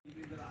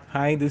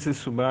Hi, this is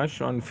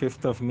Subash on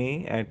 5th of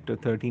May at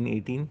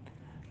 13:18.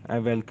 I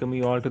welcome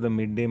you all to the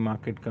midday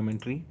market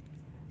commentary.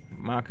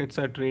 Markets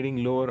are trading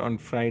lower on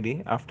Friday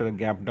after a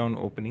gap down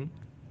opening.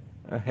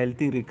 A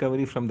healthy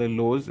recovery from the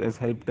lows has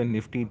helped the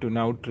Nifty to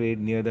now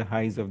trade near the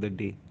highs of the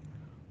day.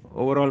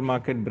 Overall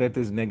market breadth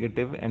is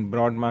negative and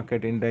broad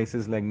market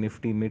indices like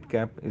Nifty mid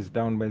cap is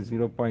down by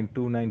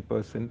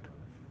 0.29%,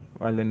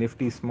 while the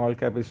Nifty small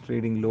cap is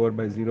trading lower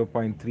by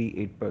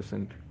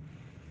 0.38%.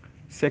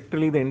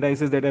 Sectorally, the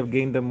indices that have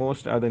gained the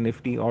most are the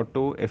Nifty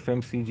Auto,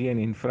 FMCG, and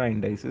Infra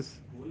indices.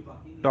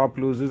 Top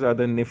losers are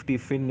the Nifty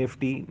Fin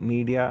Nifty,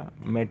 Media,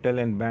 Metal,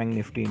 and Bank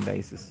Nifty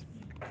indices.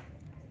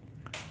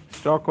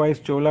 Stock-wise,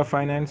 Chola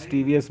Finance,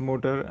 TVS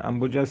Motor,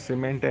 Ambuja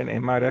Cement, and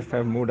MRF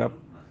have moved up,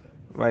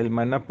 while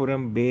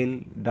Manappuram, BAIL,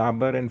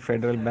 Dabur, and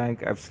Federal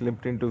Bank have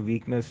slipped into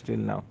weakness till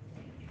now.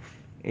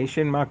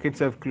 Asian markets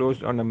have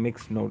closed on a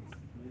mixed note.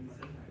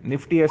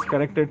 Nifty has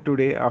corrected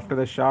today after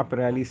the sharp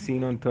rally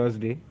seen on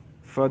Thursday.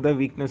 Further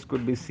weakness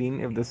could be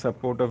seen if the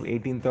support of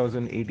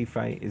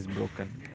 18,085 is broken.